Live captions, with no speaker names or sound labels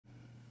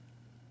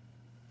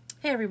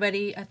Hey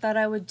everybody, I thought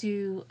I would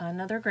do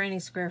another granny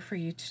square for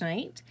you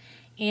tonight.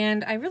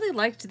 And I really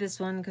liked this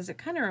one because it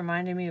kind of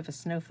reminded me of a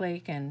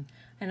snowflake, and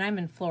I'm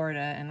in Florida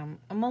and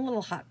I'm a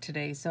little hot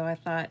today, so I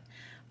thought,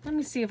 let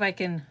me see if I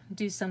can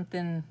do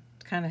something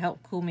to kind of help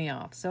cool me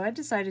off. So I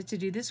decided to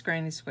do this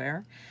granny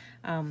square.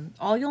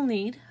 All you'll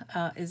need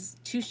is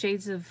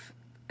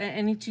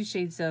any two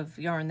shades of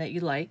yarn that you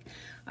like.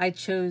 I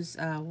chose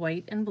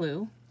white and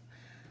blue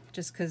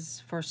just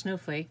because for a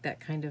snowflake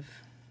that kind of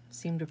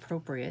seemed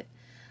appropriate.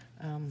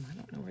 I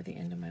don't know where the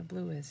end of my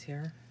blue is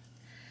here.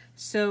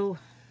 So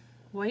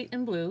white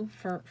and blue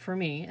for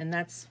me, and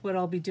that's what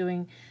I'll be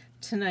doing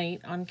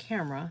tonight on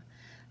camera.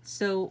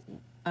 So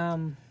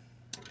a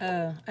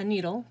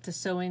needle to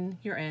sew in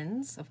your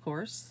ends, of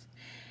course,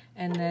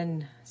 and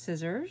then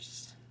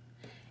scissors.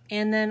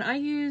 And then I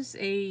use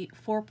a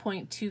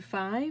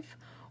 4.25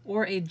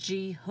 or a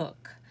G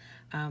hook.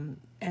 And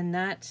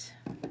that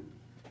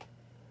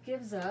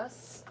gives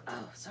us,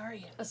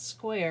 a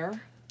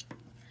square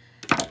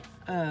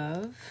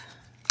of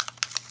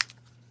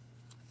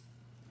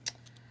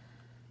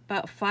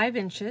about 5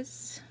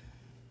 inches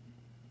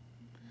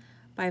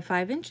by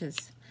 5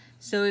 inches.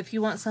 So if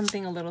you want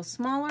something a little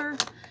smaller,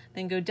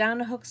 then go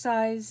down a hook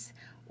size,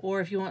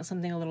 or if you want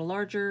something a little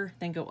larger,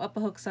 then go up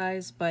a hook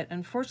size. But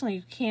unfortunately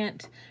you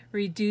can't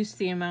reduce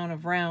the amount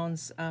of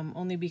rounds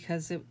only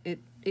because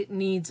it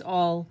needs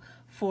all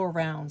 4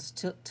 rounds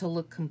to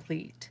look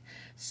complete.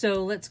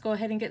 So let's go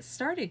ahead and get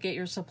started. Get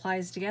your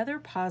supplies together,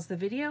 pause the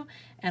video,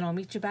 and I'll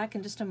meet you back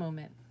in just a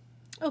moment.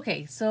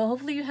 Okay, so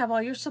hopefully you have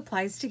all your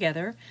supplies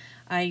together.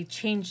 I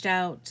changed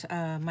out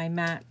my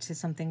mat to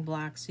something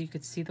black so you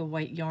could see the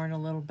white yarn a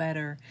little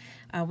better.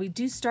 We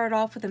do start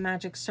off with a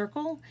magic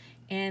circle,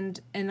 and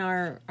in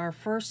our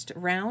first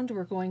round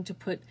we're going to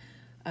put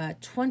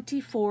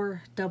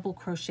 24 double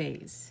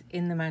crochets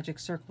in the magic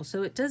circle.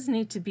 So it does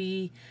need to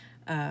be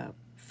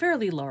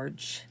fairly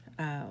large.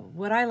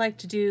 What I like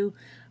to do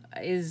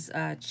is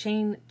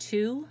chain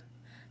 2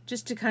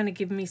 just to kind of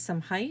give me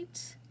some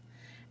height,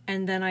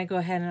 and then I go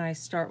ahead and I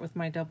start with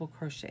my double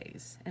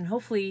crochets. And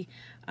hopefully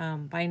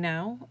by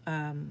now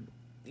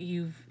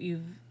you've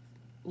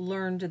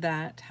learned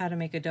that how to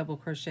make a double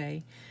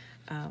crochet.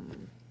 I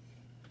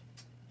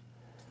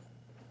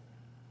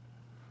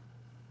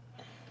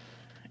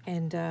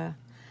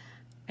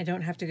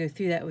don't have to go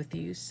through that with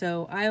you.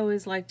 So I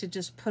always like to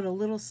just put a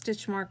little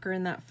stitch marker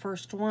in that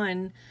first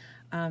one.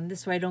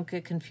 This way I don't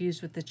get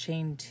confused with the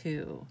chain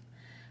 2.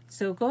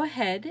 So go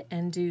ahead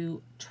and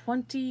do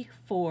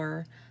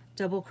 24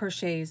 double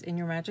crochets in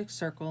your magic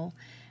circle.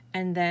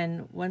 And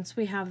then once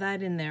we have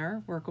that in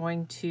there, we're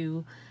going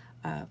to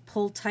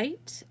pull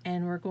tight,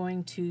 and we're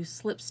going to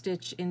slip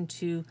stitch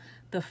into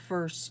the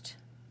first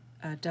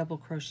double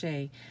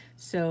crochet.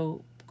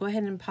 So go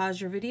ahead and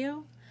pause your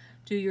video,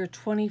 do your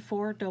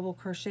 24 double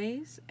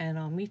crochets, and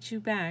I'll meet you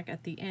back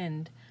at the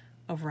end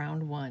of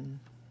round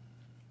 1.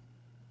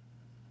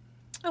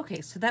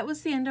 Okay, so that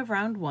was the end of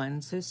round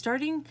 1. So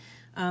starting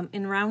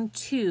in round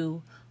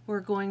 2, we're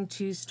going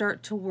to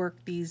start to work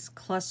these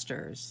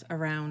clusters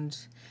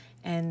around,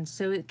 and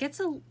so it gets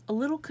a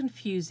little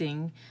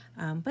confusing,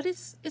 but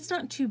it's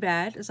not too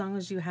bad as long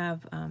as you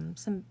have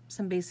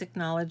some basic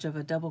knowledge of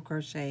a double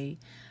crochet.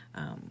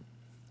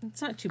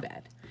 It's not too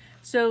bad.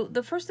 So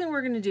the first thing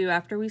we're going to do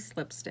after we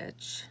slip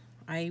stitch,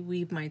 I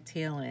weave my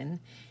tail in,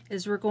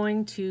 is we're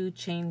going to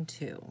chain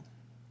 2.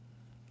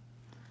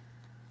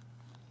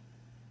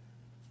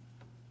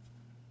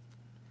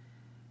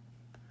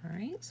 All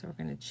right, so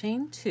we're going to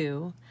chain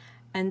 2,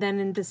 and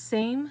then in the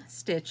same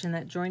stitch, in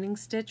that joining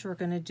stitch, we're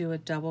going to do a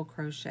double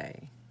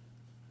crochet.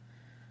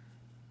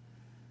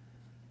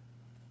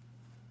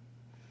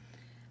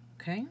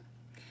 Okay,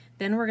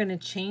 then we're going to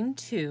chain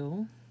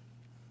 2,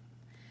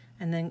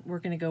 and then we're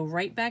going to go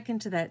right back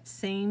into that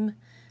same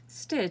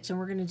stitch, and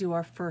we're going to do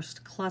our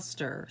first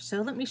cluster.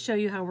 So let me show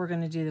you how we're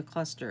going to do the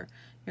cluster.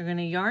 You're going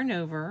to yarn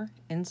over,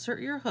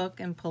 insert your hook,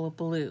 and pull up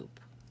a loop.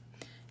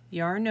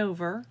 Yarn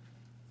over,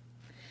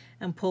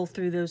 and pull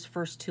through those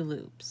first 2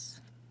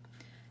 loops.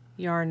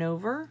 Yarn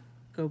over,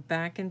 go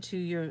back into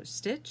your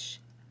stitch,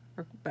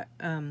 or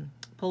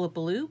pull up a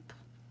loop,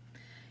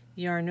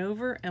 yarn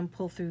over, and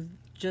pull through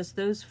just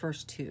those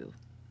first 2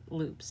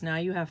 loops. Now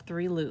you have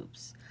 3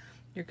 loops.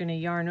 You're going to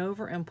yarn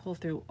over and pull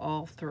through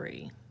all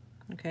 3.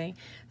 Okay,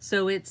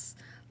 so it's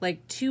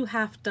like 2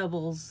 half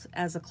doubles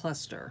as a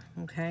cluster.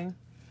 Okay,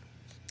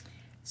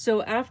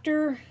 so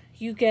after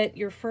you get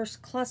your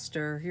first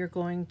cluster, you're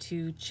going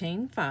to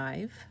chain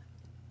 5,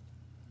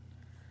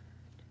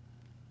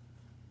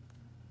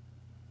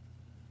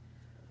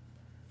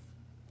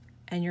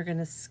 and you're going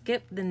to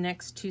skip the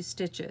next 2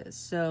 stitches.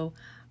 So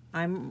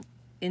I'm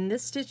in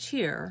this stitch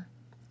here,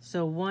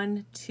 so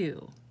 1,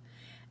 2.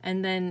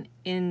 And then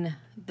in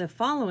the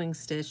following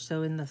stitch,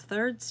 so in the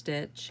 3rd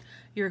stitch,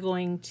 you're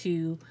going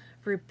to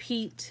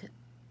repeat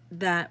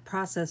that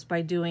process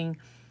by doing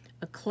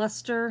a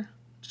cluster,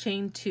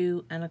 chain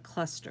 2, and a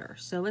cluster.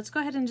 So let's go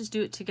ahead and just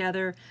do it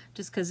together,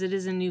 just because it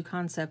is a new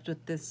concept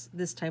with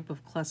this type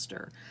of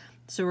cluster.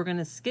 So we're going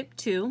to skip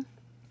 2,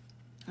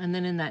 and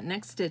then in that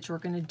next stitch we're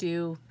going to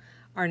do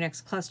our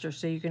next cluster.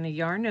 So you're going to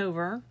yarn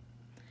over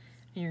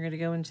and you're going to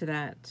go into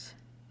that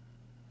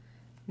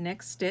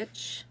next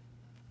stitch,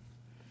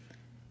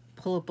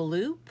 pull up a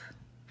loop,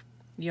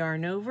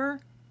 yarn over,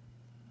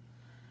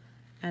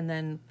 and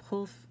then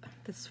pull.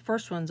 This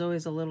first one's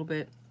always a little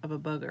bit of a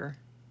bugger.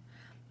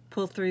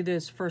 Pull through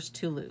those first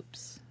 2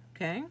 loops,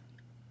 okay?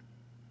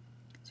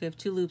 So you have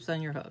 2 loops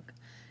on your hook.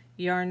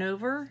 Yarn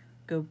over,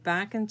 go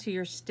back into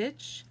your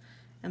stitch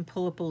and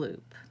pull up a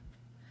loop.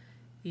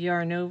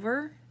 Yarn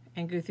over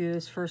and go through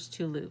those first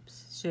 2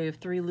 loops. So you have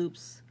 3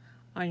 loops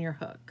on your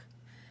hook.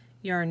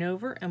 Yarn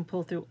over and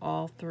pull through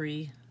all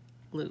 3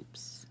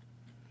 loops.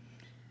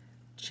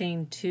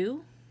 Chain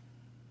 2,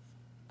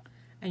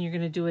 and you're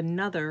going to do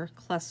another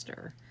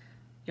cluster.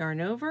 Yarn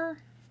over,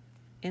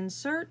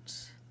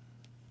 insert,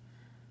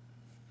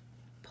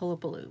 pull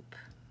up a loop.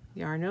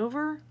 Yarn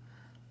over,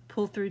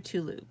 pull through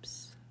 2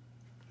 loops.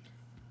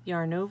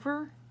 Yarn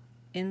over,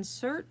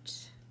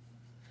 insert,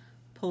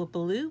 pull up a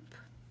loop,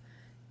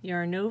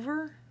 yarn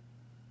over,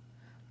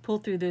 pull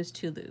through those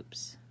 2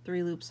 loops,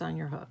 3 loops on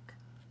your hook.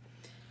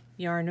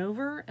 Yarn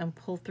over and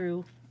pull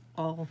through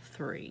all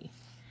 3.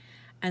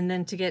 And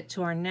then to get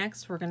to our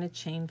next, we're going to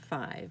chain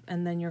 5,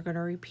 and then you're going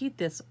to repeat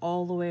this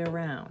all the way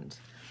around.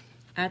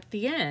 At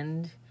the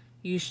end,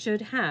 you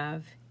should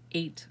have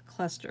 8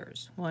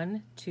 clusters.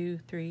 1, 2,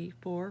 3,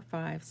 4,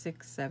 5,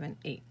 6, 7,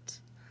 8.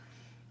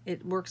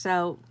 It works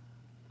out,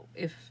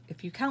 if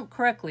you count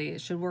correctly, it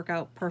should work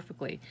out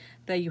perfectly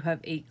that you have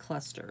 8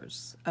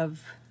 clusters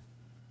of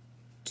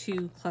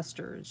 2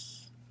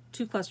 clusters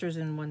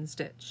in 1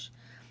 stitch,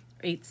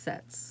 8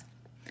 sets.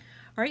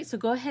 All right, so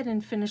go ahead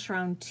and finish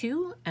round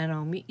 2 and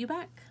I'll meet you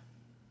back.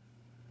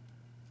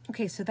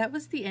 Okay, so that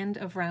was the end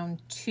of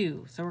round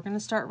 2. So we're going to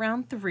start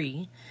round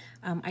 3.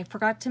 I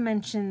forgot to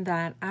mention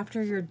that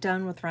after you're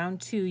done with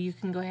round 2, you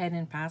can go ahead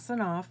and pass it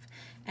off.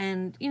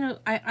 And, you know,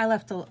 I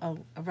left a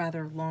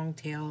rather long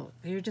tail.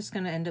 You're just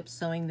going to end up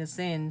sewing this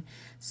in.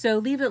 So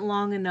leave it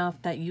long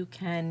enough that you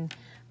can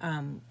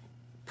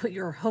put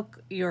your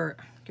hook, your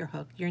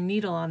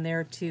needle on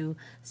there to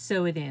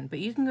sew it in. But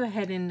you can go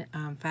ahead and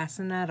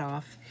fasten that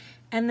off.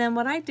 And then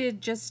what I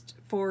did just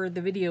for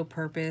the video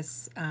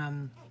purpose,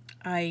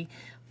 I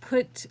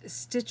put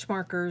stitch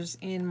markers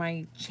in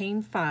my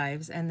chain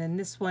 5s, and then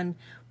this one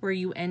where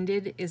you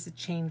ended is a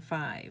chain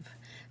 5.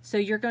 So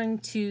you're going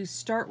to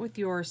start with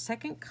your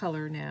second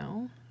color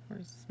now.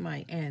 Where's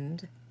my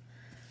end?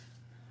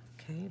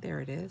 Okay, there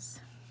it is.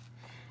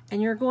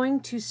 And you're going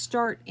to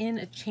start in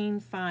a chain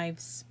 5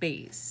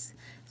 space.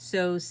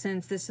 So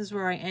since this is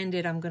where I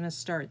ended, I'm going to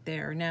start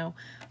there. Now,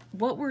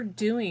 what we're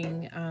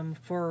doing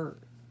for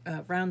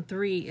round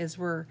 3 is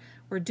we're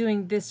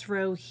doing this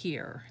row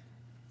here.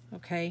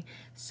 Okay,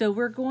 so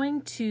we're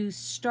going to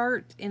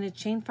start in a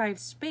chain 5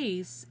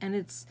 space, and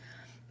it's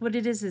what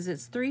it is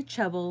it's 3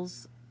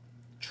 trebles,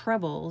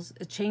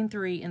 a chain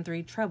 3 and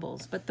 3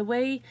 trebles. But the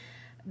way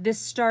this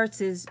starts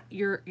is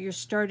you're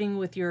starting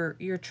with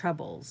your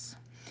trebles,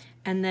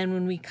 and then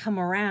when we come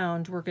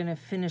around, we're going to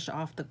finish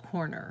off the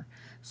corner.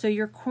 So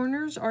your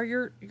corners are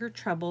your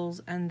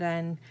trebles, and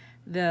then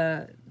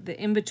the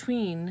in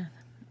between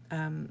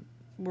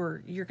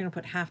where you're going to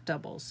put half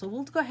doubles. So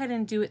we'll go ahead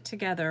and do it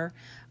together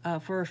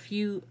for a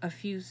few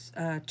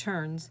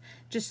turns,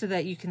 just so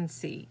that you can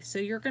see. So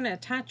you're going to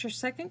attach your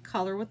second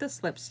color with a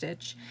slip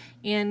stitch,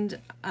 and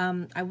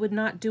I would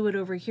not do it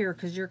over here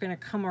because you're going to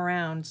come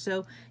around.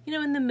 So, you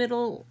know, in the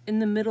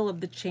middle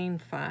of the chain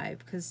 5,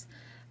 because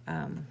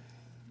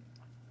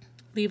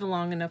leave a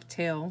long enough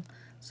tail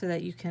so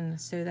that you can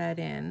sew that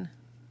in.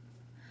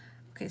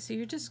 Okay, so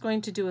you're just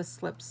going to do a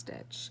slip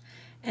stitch,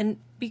 and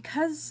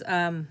because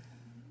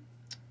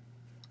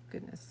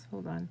goodness,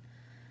 hold on.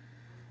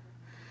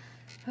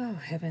 Oh,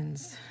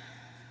 heavens.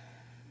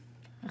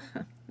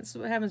 This is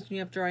what happens when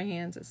you have dry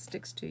hands. It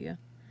sticks to you.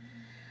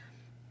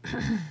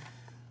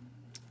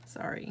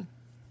 Sorry.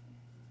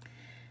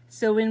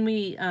 So when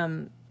we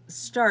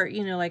start,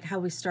 you know, like how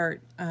we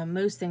start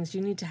most things,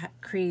 you need to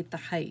create the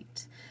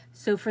height.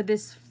 So for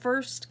this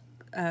first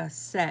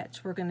set,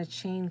 we're going to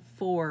chain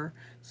 4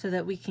 so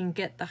that we can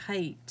get the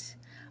height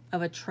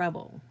of a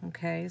treble.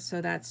 Okay,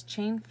 so that's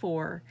chain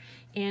 4,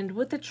 and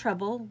with the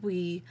treble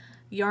we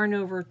yarn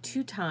over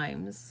 2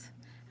 times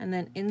and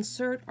then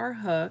insert our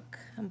hook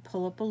and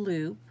pull up a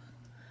loop.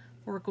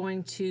 We're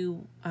going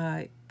to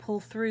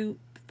pull through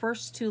the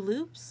first 2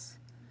 loops,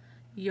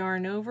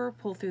 yarn over,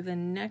 pull through the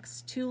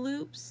next 2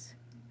 loops,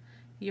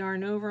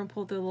 yarn over and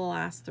pull through the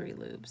last 3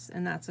 loops,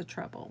 and that's a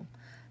treble.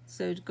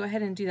 So go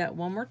ahead and do that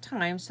one more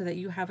time so that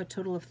you have a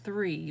total of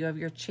 3. You have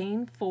your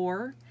chain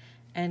 4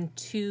 and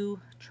 2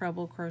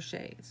 treble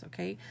crochets.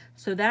 Okay,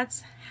 so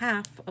that's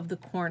half of the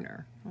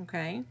corner.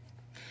 Okay,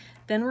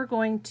 then we're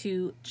going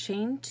to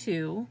chain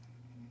 2,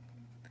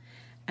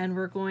 and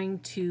we're going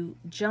to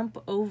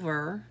jump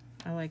over,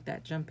 I like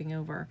that, jumping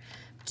over,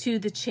 to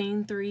the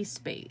chain 3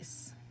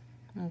 space.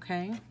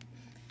 Okay,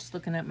 just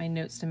looking at my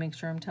notes to make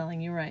sure I'm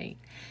telling you right.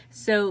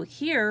 So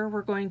here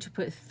we're going to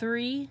put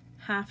 3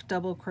 half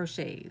double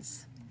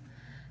crochets.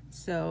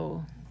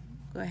 So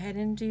go ahead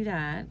and do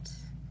that.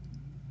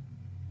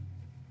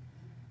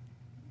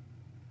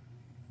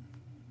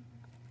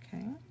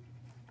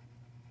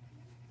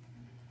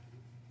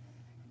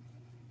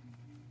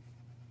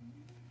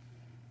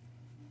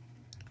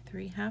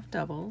 3 half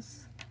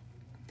doubles,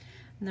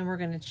 and then we're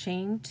going to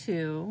chain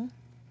 2.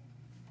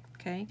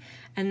 Okay,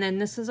 and then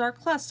this is our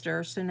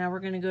cluster, so now we're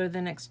going to go to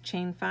the next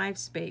chain 5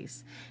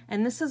 space,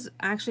 and this is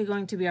actually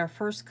going to be our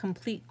first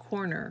complete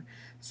corner.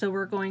 So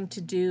we're going to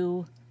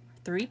do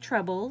 3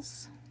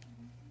 trebles,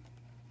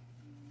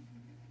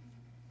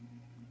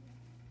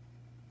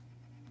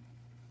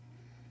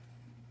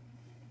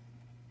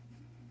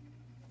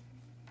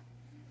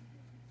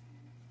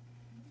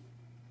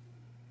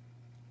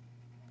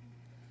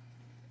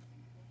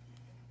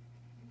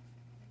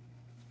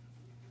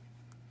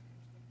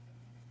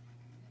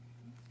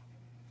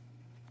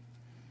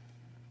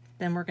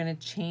 then we're going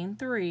to chain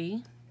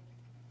 3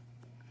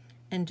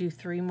 and do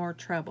 3 more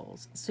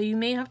trebles. So you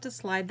may have to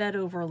slide that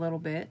over a little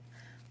bit.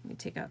 Let me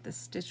take out this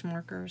stitch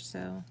marker.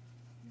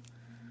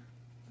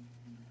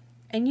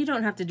 And you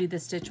don't have to do the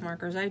stitch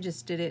markers. I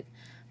just did it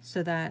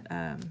so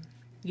that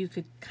you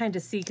could kind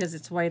of see, because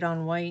it's white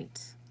on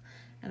white,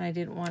 and I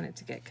didn't want it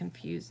to get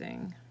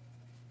confusing.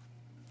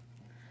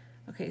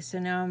 Okay, so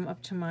now I'm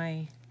up to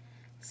my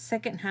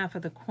second half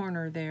of the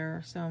corner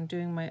there, so I'm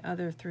doing my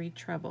other 3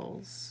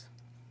 trebles.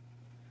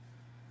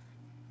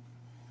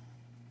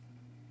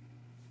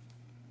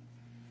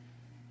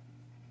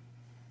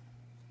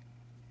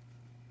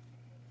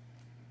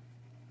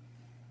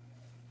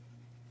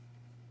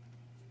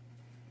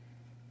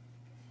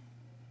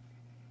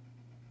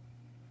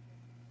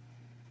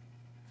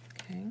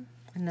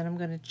 And then I'm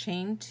going to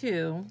chain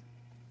 2,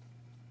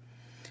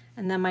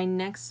 and then my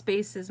next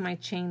space is my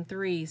chain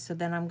 3, so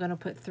then I'm going to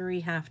put 3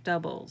 half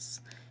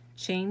doubles,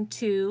 chain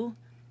 2,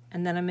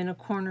 and then I'm in a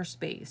corner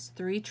space,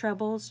 3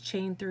 trebles,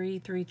 chain 3,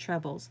 3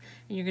 trebles,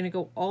 and you're going to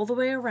go all the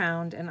way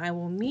around, and I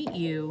will meet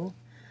you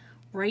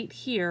right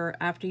here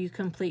after you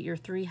complete your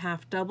 3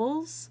 half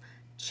doubles,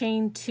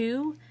 chain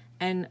 2,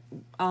 and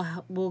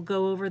we'll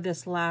go over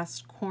this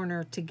last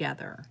corner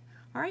together.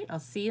 All right, I'll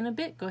see you in a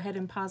bit. Go ahead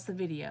and pause the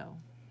video.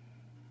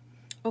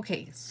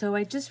 Okay, so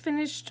I just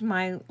finished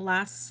my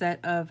last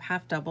set of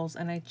half doubles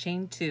and I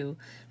chained 2.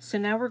 So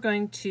now we're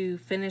going to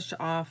finish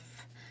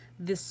off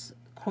this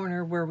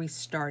corner where we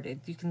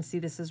started. You can see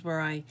this is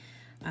where I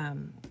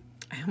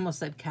almost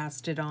said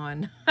cast it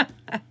on.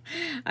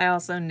 I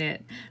also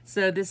knit.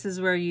 So this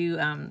is where you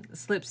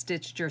slip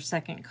stitched your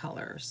second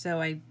color.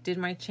 So I did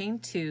my chain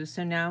 2.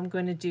 So now I'm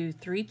going to do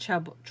 3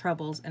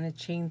 trebles and a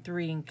chain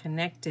 3 and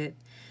connect it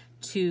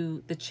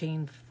to the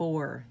chain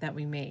 4 that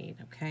we made.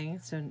 Okay,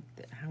 so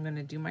I'm going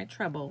to do my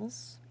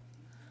trebles.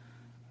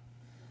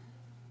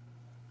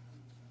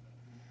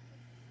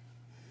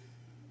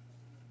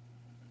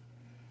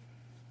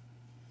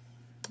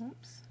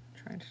 Oops,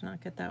 trying to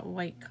not get that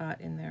white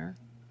caught in there.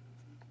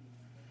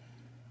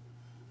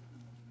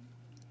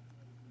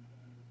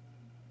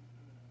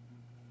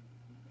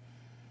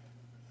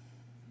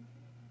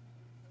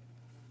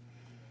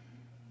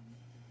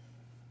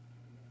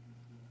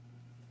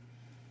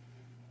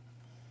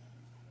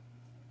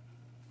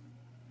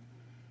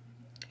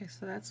 Okay,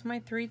 so that's my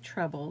 3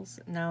 trebles.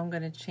 Now I'm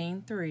going to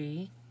chain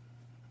 3,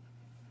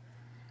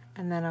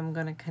 and then I'm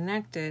going to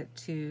connect it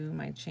to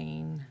my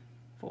chain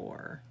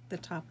 4, the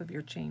top of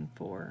your chain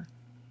 4.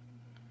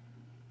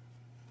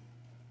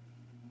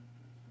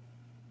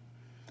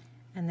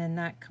 And then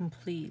that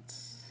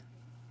completes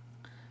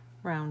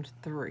round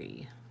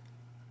 3.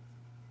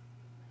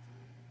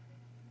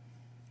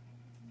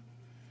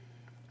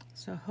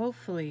 So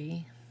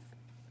hopefully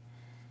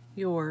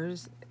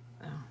yours,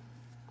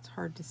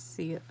 hard to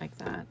see it like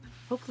that.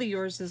 Hopefully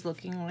yours is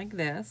looking like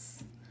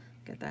this.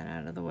 Get that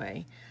out of the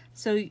way.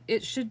 So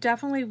it should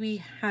definitely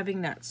be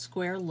having that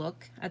square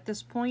look at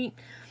this point.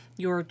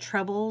 Your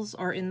trebles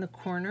are in the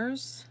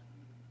corners,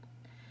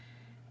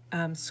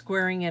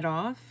 squaring it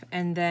off,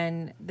 and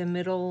then the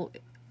middle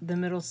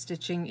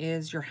stitching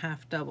is your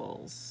half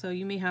doubles. So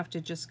you may have to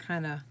just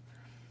kind of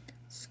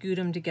scoot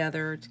them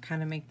together to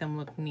kind of make them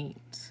look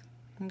neat.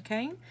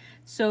 Okay,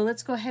 so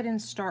let's go ahead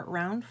and start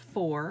round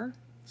 4.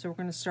 So we're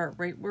going to start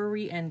right where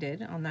we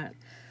ended on that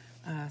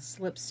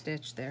slip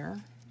stitch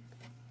there.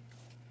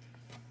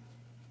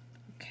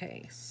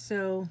 Okay,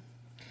 so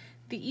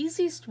the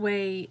easiest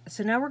way,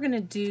 so now we're going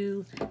to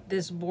do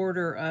this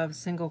border of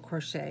single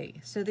crochet.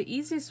 So the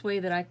easiest way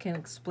that I can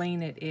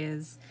explain it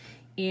is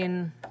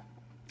in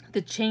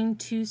the chain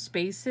 2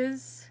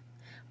 spaces,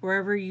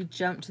 wherever you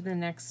jump to the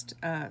next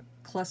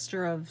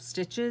cluster of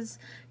stitches,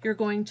 you're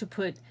going to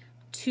put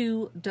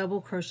 2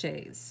 double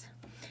crochets.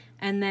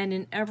 And then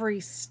in every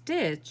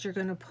stitch, you're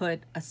going to put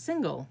a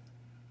single,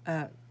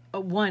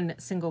 one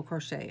single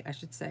crochet, I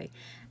should say.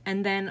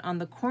 And then on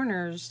the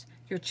corners,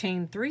 your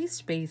chain 3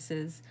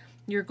 spaces,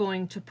 you're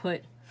going to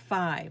put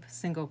 5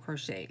 single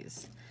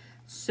crochets.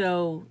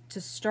 So to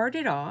start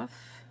it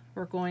off,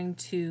 we're going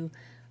to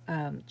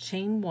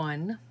chain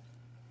 1,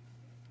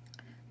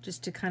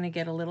 just to kind of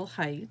get a little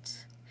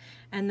height.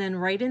 And then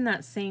right in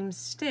that same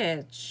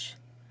stitch,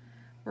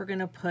 we're going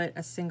to put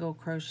a single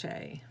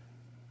crochet.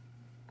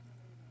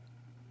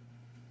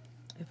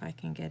 If I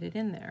can get it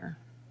in there.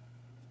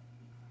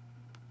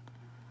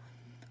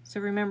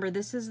 So remember,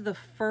 this is the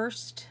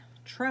first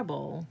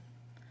treble,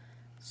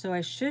 so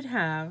I should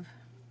have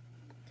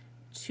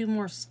 2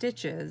 more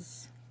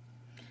stitches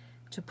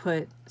to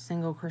put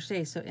single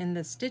crochet. So in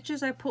the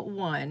stitches I put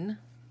 1.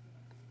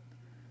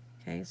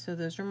 Okay, so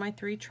those are my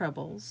 3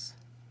 trebles.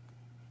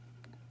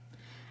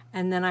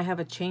 And then I have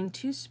a chain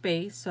 2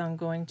 space, so I'm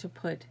going to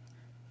put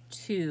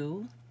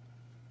 2.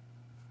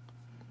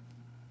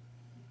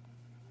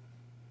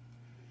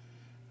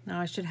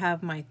 Now I should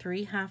have my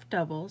 3 half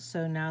doubles,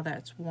 so now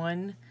that's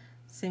 1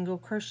 single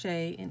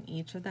crochet in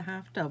each of the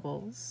half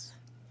doubles.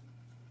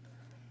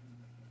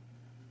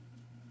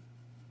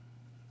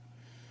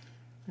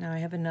 Now I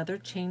have another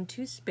chain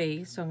 2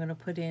 space, so I'm going to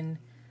put in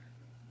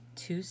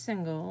 2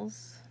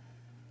 singles.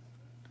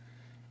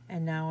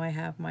 And now I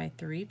have my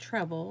 3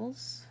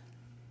 trebles.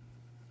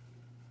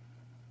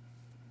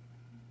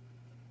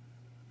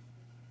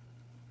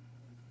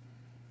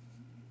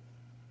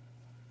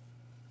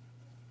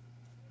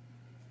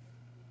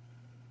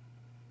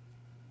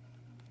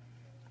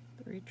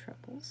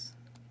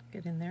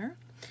 Get in there.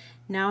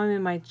 Now I'm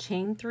in my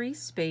chain 3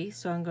 space,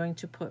 so I'm going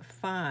to put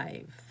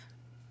 5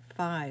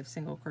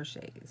 single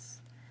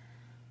crochets.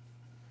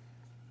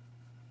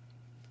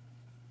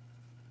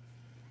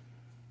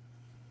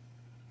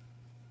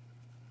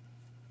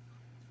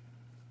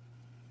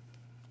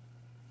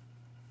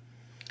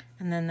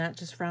 And then that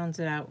just rounds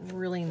it out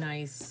really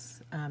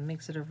nice,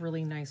 makes it a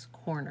really nice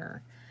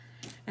corner.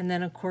 And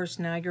then of course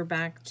now you're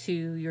back to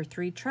your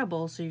 3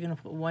 trebles, so you're going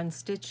to put 1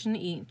 stitch in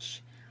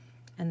each.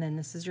 And then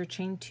this is your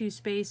chain 2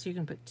 space, so you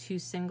can put 2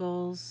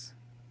 singles,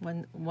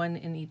 one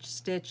in each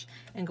stitch,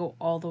 and go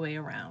all the way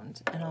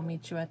around. And I'll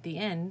meet you at the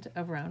end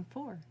of round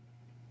 4.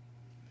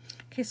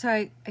 Okay, so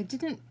I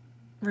didn't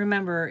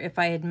remember if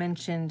I had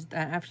mentioned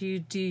that after you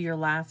do your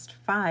last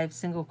 5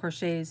 single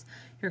crochets,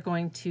 you're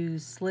going to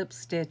slip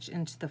stitch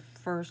into the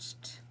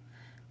first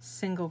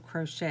single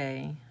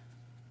crochet.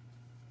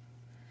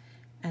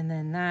 And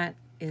then that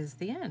is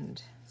the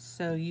end.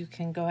 So you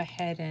can go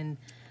ahead and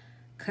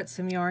cut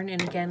some yarn,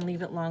 and again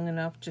leave it long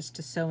enough just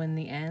to sew in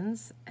the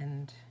ends,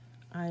 and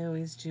I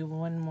always do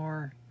 1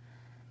 more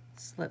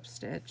slip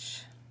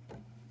stitch.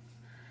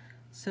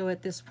 So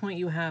at this point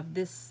you have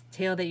this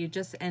tail that you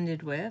just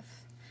ended with,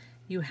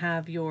 you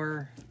have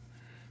your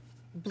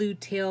blue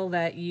tail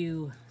that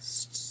you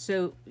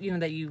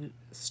that you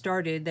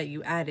started, that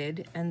you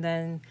added, and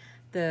then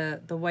the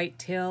white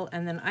tail,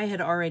 and then I had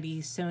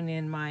already sewn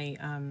in my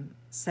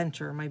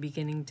center, my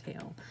beginning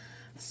tail.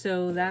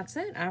 So that's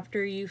it.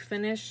 After you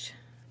finish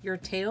your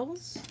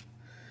tails,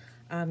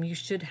 you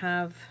should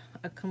have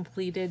a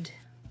completed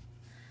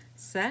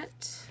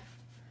set.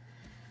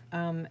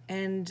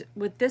 And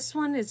with this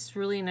one, it's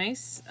really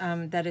nice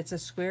that it's a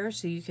square,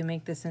 so you can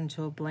make this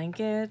into a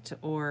blanket,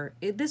 or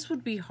this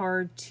would be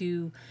hard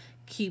to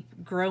keep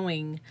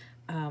growing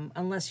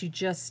unless you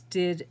just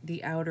did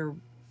the outer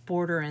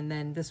border, and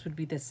then this would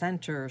be the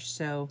center.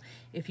 So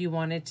if you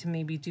wanted to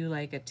maybe do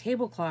like a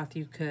tablecloth,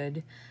 you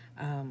could,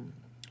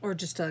 or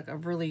just like a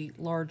really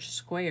large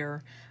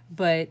square.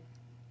 But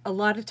a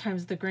lot of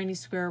times the granny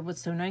square,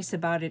 what's so nice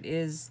about it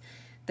is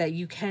that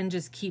you can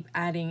just keep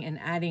adding and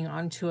adding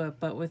onto it.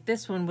 But with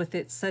this one, with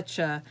it such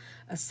a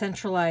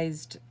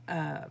centralized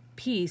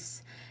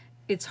piece,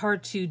 it's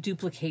hard to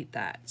duplicate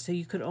that. So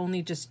you could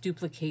only just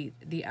duplicate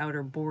the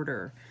outer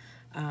border.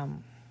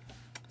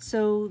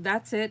 So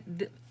that's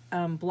it.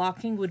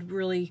 Blocking would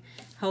really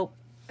help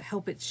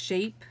its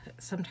shape.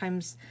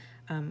 Sometimes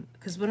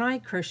because when I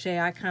crochet,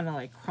 I kind of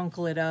like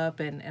crunkle it up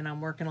and I'm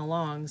working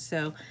along.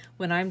 So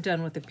when I'm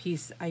done with a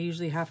piece, I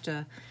usually have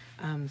to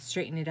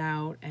straighten it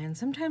out. And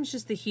sometimes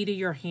just the heat of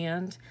your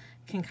hand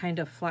can kind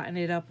of flatten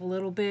it up a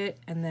little bit.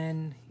 And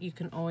then you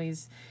can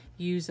always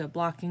use a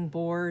blocking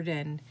board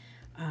and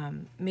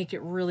make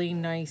it really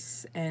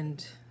nice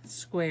and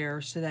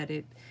square so that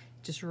it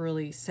just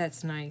really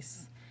sets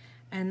nice.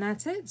 And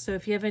that's it. So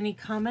if you have any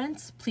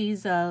comments,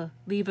 please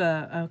leave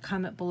a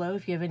comment below.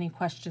 If you have any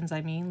questions,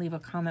 leave a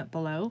comment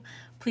below.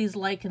 Please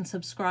like and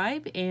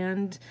subscribe.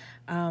 And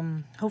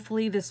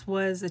hopefully this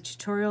was a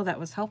tutorial that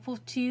was helpful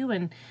to you.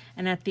 And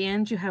at the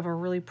end, you have a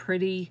really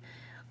pretty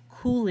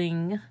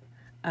cooling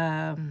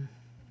granny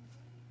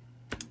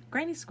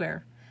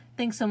square.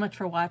 Thanks so much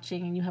for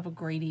watching, and you have a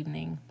great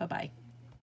evening. Bye-bye.